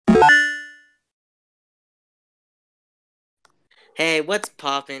Hey, what's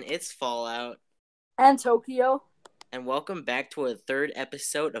poppin'? It's Fallout, And Tokyo. and welcome back to a third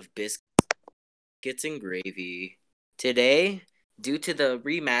episode of Biscuits and Gravy. Today, due to the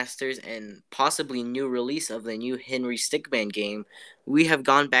remasters and possibly new release of the new Henry Stickmin game, we have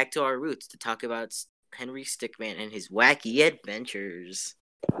gone back to our roots to talk about Henry Stickmin and his wacky adventures.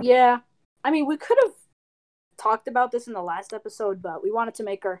 Yeah. We could have talked about this in the last episode, but we wanted to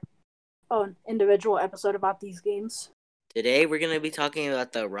make our own individual episode about these games. Today, we're going to be talking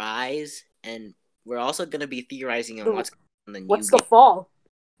about the rise, and we're also going to be theorizing on what's going on in the new What's the game. fall?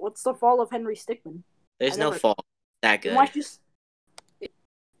 What's the fall of Henry Stickmin? There's no fall. That good.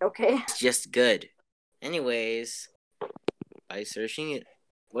 Okay. It's just good. Anyways, by searching it,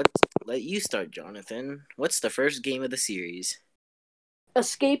 let you start, Jonathan. What's the first game of the series?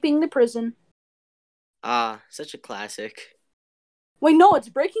 Escaping the prison. Ah, such a classic. Wait, no, it's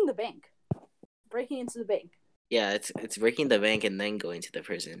breaking the bank. Breaking into the bank. Yeah, it's breaking the bank and then going to the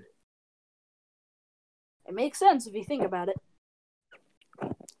prison. It makes sense if you think about it.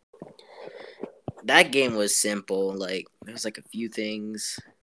 That game was simple. Like, there was like a few things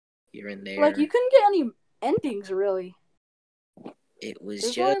here and there. Like, you couldn't get any endings, really. It was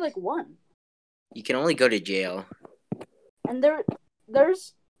There's just only like one. You can only go to jail. And it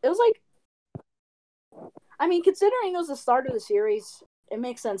was like, considering it was the start of the series, it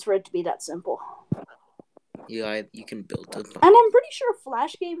makes sense for it to be that simple. You can build up. And I'm pretty sure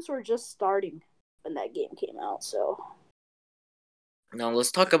Flash games were just starting when that game came out, so. Now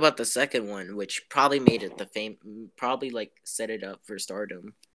let's talk about the second one, which probably made it probably like set it up for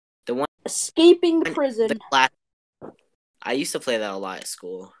stardom. The one Escaping prison. I used to play that a lot at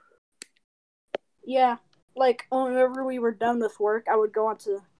school. Yeah, like whenever we were done with work, I would go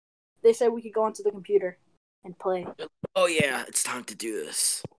onto. They said we could go onto the computer and play. Oh yeah, it's time to do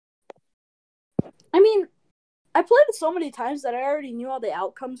this. I played it so many times that I already knew all the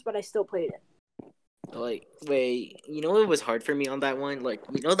outcomes, but I still played it. Like, wait, you know what was hard for me on that one? Like,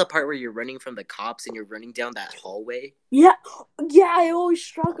 you know the part where you're running from the cops and you're running down that hallway? Yeah, I always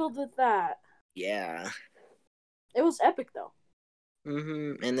struggled with that. Yeah. It was epic, though.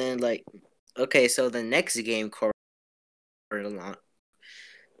 And then, like, okay, so the next game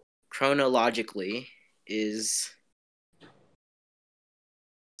chronologically is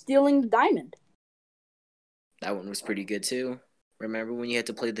Stealing the diamond. That one was pretty good, too. Remember when you had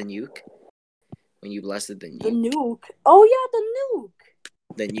to play the nuke? When you blasted the nuke? The nuke. Oh, yeah, the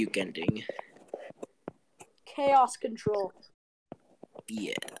nuke. The nuke ending. Chaos control.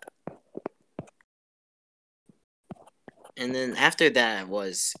 Yeah. And then after that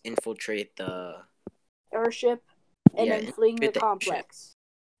was infiltrate the airship and then fleeing the complex.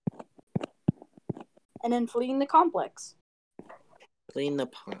 And then fleeing the complex. Fleeing the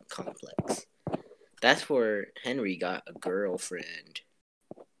complex. That's where Henry got a girlfriend.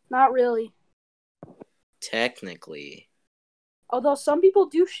 Not really. Technically. Although some people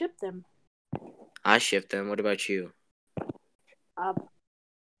do ship them. I ship them. What about you?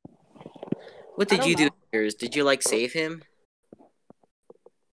 What did you do yours? Did you save him?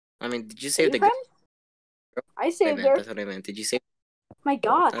 Did you save the girl? I saved her. That's what I meant. Did you save? My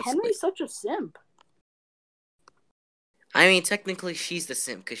God, Henry's such a simp. Technically, she's the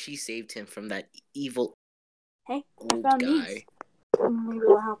simp because she saved him from that evil old guy. These. Maybe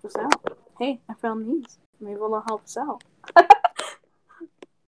it'll help us out. Hey, I found these. Maybe it'll help us out.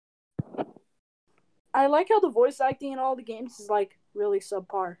 I like how the voice acting in all the games is really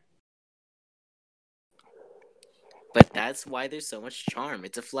subpar. But that's why there's so much charm.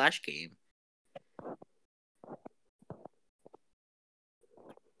 It's a Flash game.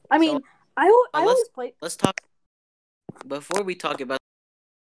 I always play. Let's talk. Before we talk about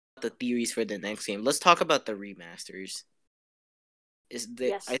the theories for the next game, let's talk about the remasters.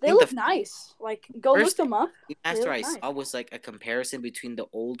 They look nice. Go look them up. Remaster I saw was a comparison between the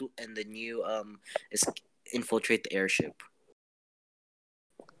old and the new infiltrate the airship.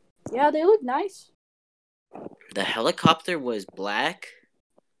 Yeah, they look nice. The helicopter was black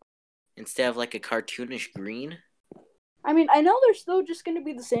instead of a cartoonish green. I know they're still just going to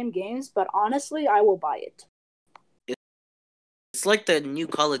be the same games, but honestly, I will buy it. It's like the new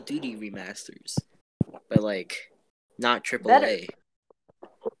Call of Duty remasters, but not AAA. Better.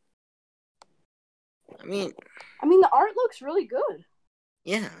 The art looks really good.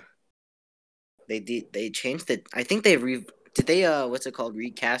 Yeah. They changed it. I think did they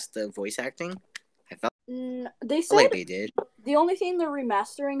recast the voice acting? They said they did. The only thing they're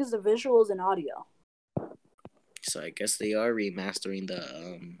remastering is the visuals and audio. So I guess they are remastering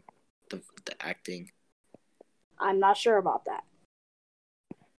the acting. I'm not sure about that.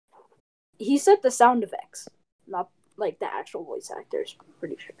 He said the sound effects, not like the actual voice actors. I'm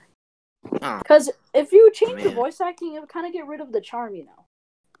pretty sure. Oh, Because if you change the man. voice acting, it would kind of get rid of the charm, you know.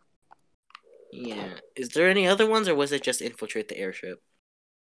 Yeah. Is there any other ones, or was it just infiltrate the airship?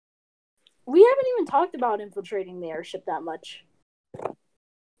 We haven't even talked about infiltrating the airship that much.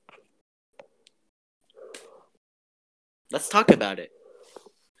 Let's talk about it.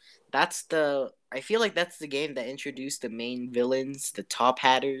 I feel like that's the game that introduced the main villains, the Top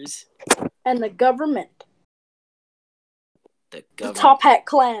Hatters. And the government. The The Top Hat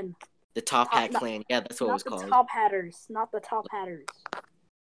Clan. The Top Hat Clan. Yeah, that's what it was called. Not the Top Hatters. Not the Top Hatters.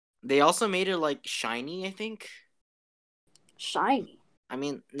 They also made it, like, shiny, I think. Shiny? I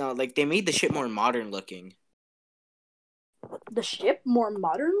mean, no, like, they made the ship more modern looking. The ship more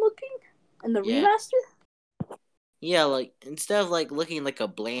modern looking? In the Yeah. remaster? Yeah, like, instead of, like, looking like a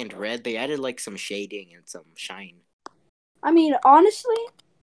bland red, they added, like, some shading and some shine. I mean, honestly,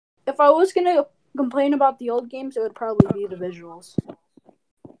 if I was gonna complain about the old games, it would probably be the visuals.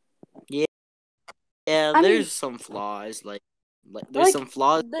 Yeah, there's some flaws. Like there's some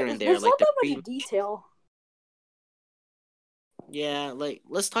flaws here and there. There's like not that much detail. Yeah, like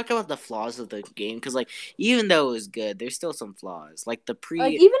let's talk about the flaws of the game, because like even though it was good, there's still some flaws. Like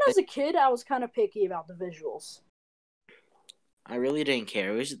even as a kid, I was kind of picky about the visuals. I really didn't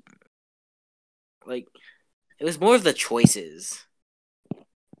care. It was just, like it was more of the choices.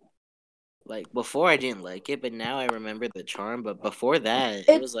 Like before, I didn't like it, but now I remember the charm. But before that,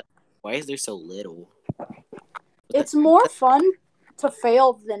 it was like, why is there so little? It's more fun to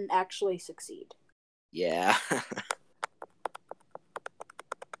fail than actually succeed. Yeah.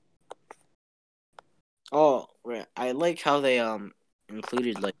 Oh, right. I like how they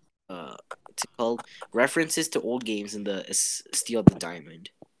included like what's it called, references to old games in the Steal the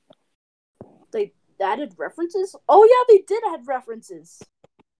Diamond. They added references? Oh yeah, they did add references.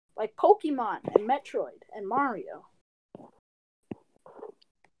 Like Pokemon and Metroid and Mario.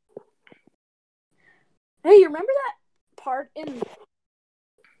 Hey, you remember that part in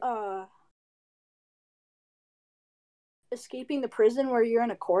escaping the prison where you're in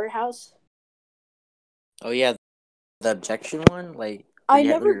a courthouse? Oh yeah, the objection one, like I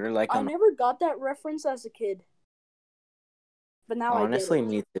never got that reference as a kid, but now honestly, I get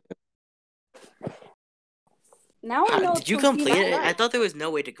it. me too. Now I know. Did you complete it? I thought there was no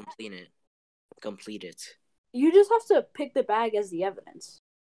way to complete it. You just have to pick the bag as the evidence.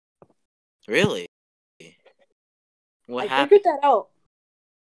 Really? What happened? I figured that out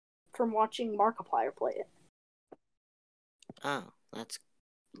from watching Markiplier play it. Oh, that's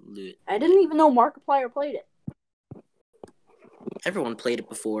lit. I didn't even know Markiplier played it. Everyone played it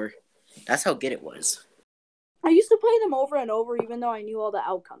before. That's how good it was. I used to play them over and over, even though I knew all the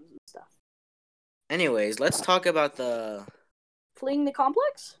outcomes and stuff. Anyways, let's talk about Fleeing the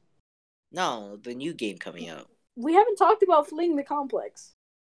Complex? No, the new game coming out. We haven't talked about Fleeing the Complex.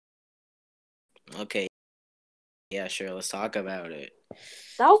 Okay. Yeah, sure. Let's talk about it.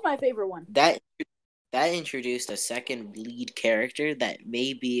 That was my favorite one. That introduced a second lead character that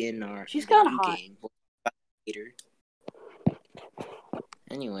may be in our She's kind of new hot. game. We'll talk about it later.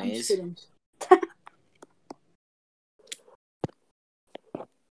 Anyways. I'm just kidding.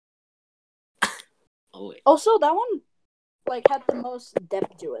 Oh, wait. Also, that one had the most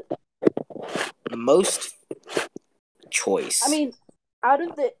depth to it. Most choice. I mean, out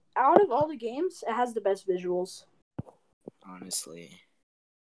of all the games, it has the best visuals. Honestly.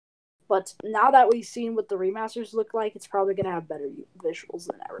 But now that we've seen what the remasters look like, it's probably gonna have better visuals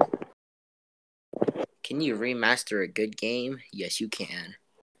than ever. Can you remaster a good game? Yes, you can.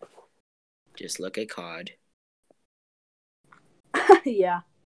 Just look at COD. Yeah.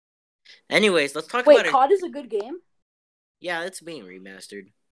 Anyways, let's talk about it. Wait, COD is a good game? Yeah, it's being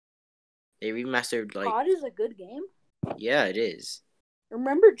remastered. They remastered COD is a good game? Yeah, it is.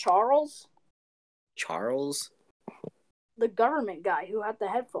 Remember Charles? Charles? The government guy who had the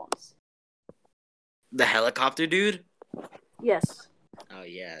headphones. The helicopter dude? Yes. Oh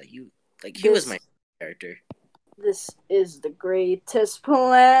yeah, he was my character. This is the greatest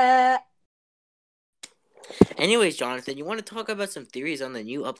plan. Anyways, Jonathan, you want to talk about some theories on the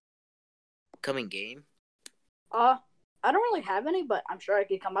new upcoming game? I don't really have any, but I'm sure I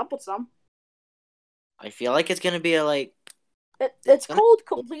could come up with some. I feel like it's gonna be it's called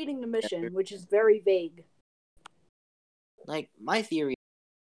completing the mission, which is very vague. Like, my theory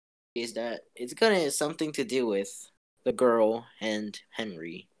is that it's gonna something to do with the girl and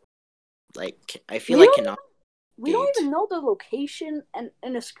Henry. Like, I feel we don't even know the location, and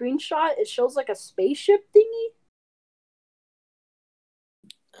in a screenshot it shows like a spaceship thingy.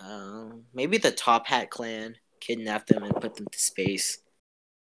 Maybe the Top Hat clan kidnapped them and put them to space.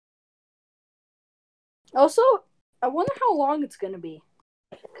 Also, I wonder how long it's gonna be,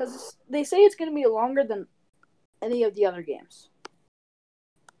 because they say it's gonna be longer than any of the other games.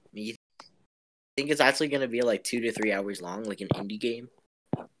 You think it's actually gonna be like 2 to 3 hours long, like an indie game?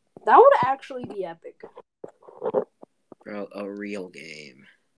 That would actually be epic. Bro, a real game.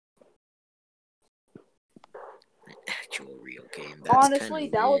 An actual real game. That's Honestly,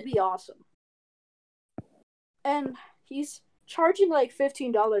 kinda that would lit. be awesome. And he's charging like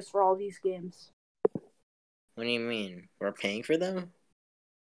 $15 for all these games. What do you mean? We're paying for them?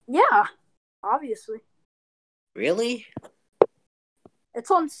 Yeah, obviously. Really? It's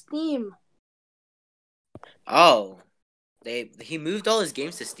on Steam. Oh. He moved all his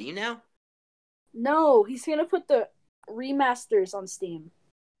games to Steam now? No, he's gonna put the remasters on Steam.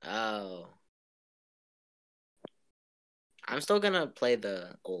 Oh. I'm still gonna play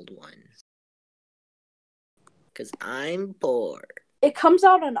the old ones. Because I'm bored. It comes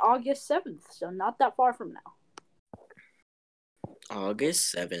out on August 7th, so not that far from now.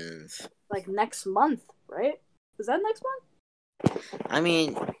 August 7th. Like next month, right? Is that next month? I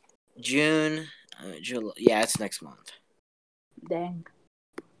mean, June, July. Yeah, it's next month. Dang.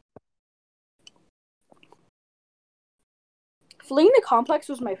 Fleeing the Complex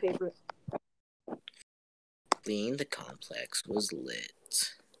was my favorite. Fleeing the Complex was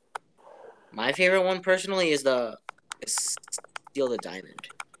lit. My favorite one personally is Steal the Diamond.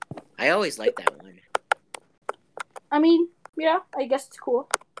 I always like that one. I mean, yeah, I guess it's cool.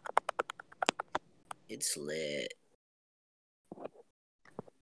 It's lit.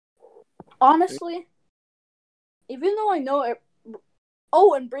 Honestly, even though I know it.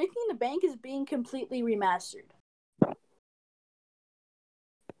 Oh, and Breaking the Bank is being completely remastered.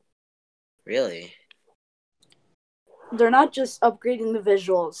 Really? They're not just upgrading the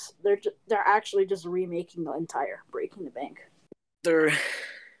visuals. They're actually just remaking the entire Breaking the Bank. They're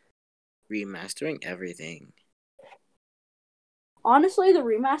remastering everything. Honestly, the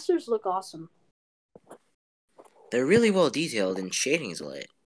remasters look awesome. They're really well detailed and shading's lit.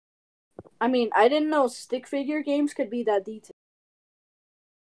 I mean, I didn't know stick figure games could be that detailed.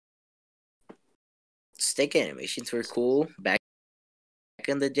 Stick animations were cool back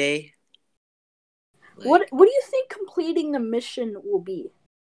in the day. Like, What do you think completing the mission will be?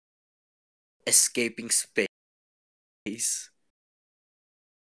 escaping space.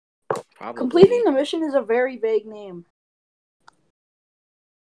 Probably. Completing the mission is a very vague name.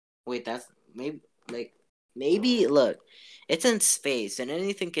 Wait, that's maybe look, it's in space and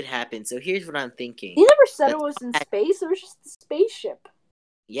anything could happen. So here's what I'm thinking. He never said The it was in space. It was just a spaceship.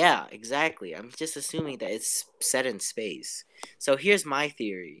 Yeah, exactly. I'm just assuming that it's set in space. So here's my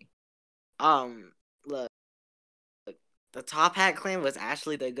theory. Look, the Top Hat clan was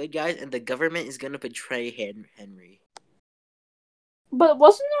actually the good guys, and the government is gonna betray Henry. But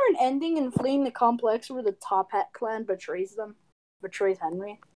wasn't there an ending in Fleeing the Complex where the Top Hat clan betrays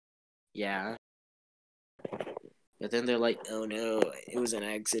Henry? Yeah. But then they're like, oh no, it was an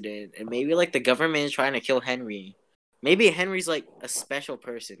accident. And maybe like the government is trying to kill Henry. Maybe Henry's like a special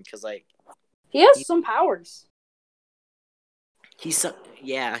person, because like he has some powers. He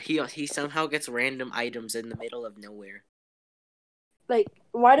somehow gets random items in the middle of nowhere. Like,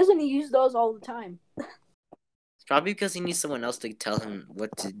 why doesn't he use those all the time? It's probably because he needs someone else to tell him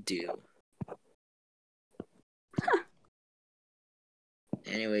what to do.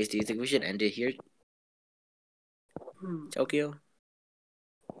 Anyways, do you think we should end it here? Tokyo?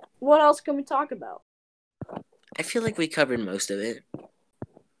 What else can we talk about? I feel like we covered most of it.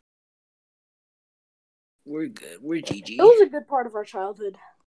 We're good. We're GG. It was a good part of our childhood.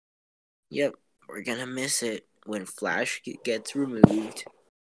 Yep. We're gonna miss it when Flash gets removed.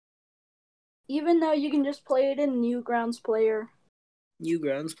 Even though you can just play it in Newgrounds Player.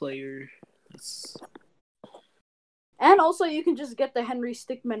 Newgrounds Player. And also you can just get the Henry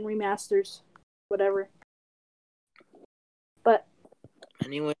Stickmin remasters. Whatever. But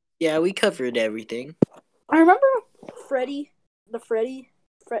anyway, yeah, we covered everything. I remember Freddy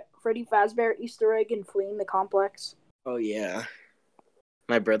Fazbear Easter egg in Fleeing the Complex. Oh yeah.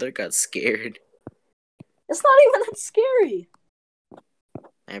 My brother got scared. It's not even that scary.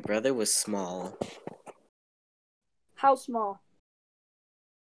 My brother was small. How small?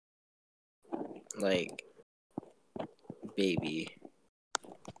 Like, baby.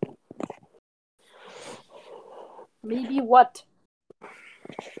 Maybe what?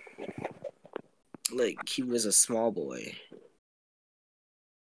 Like, he was a small boy.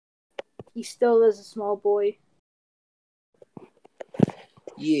 He still is a small boy.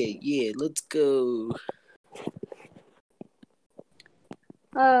 Yeah, let's go.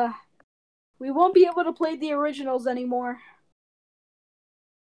 We won't be able to play the originals anymore.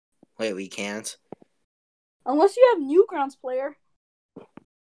 Wait, we can't? Unless you have Newgrounds player.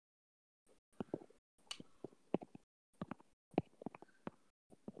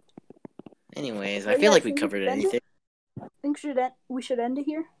 Anyways, But I feel yeah, like we think we covered should end anything. it. Think we should end it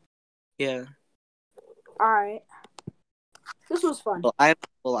here. Yeah. All right. This was fun.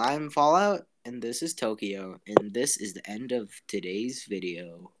 I'm Fallout, and this is Tokyo, and this is the end of today's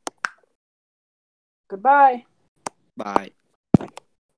video. Goodbye. Bye.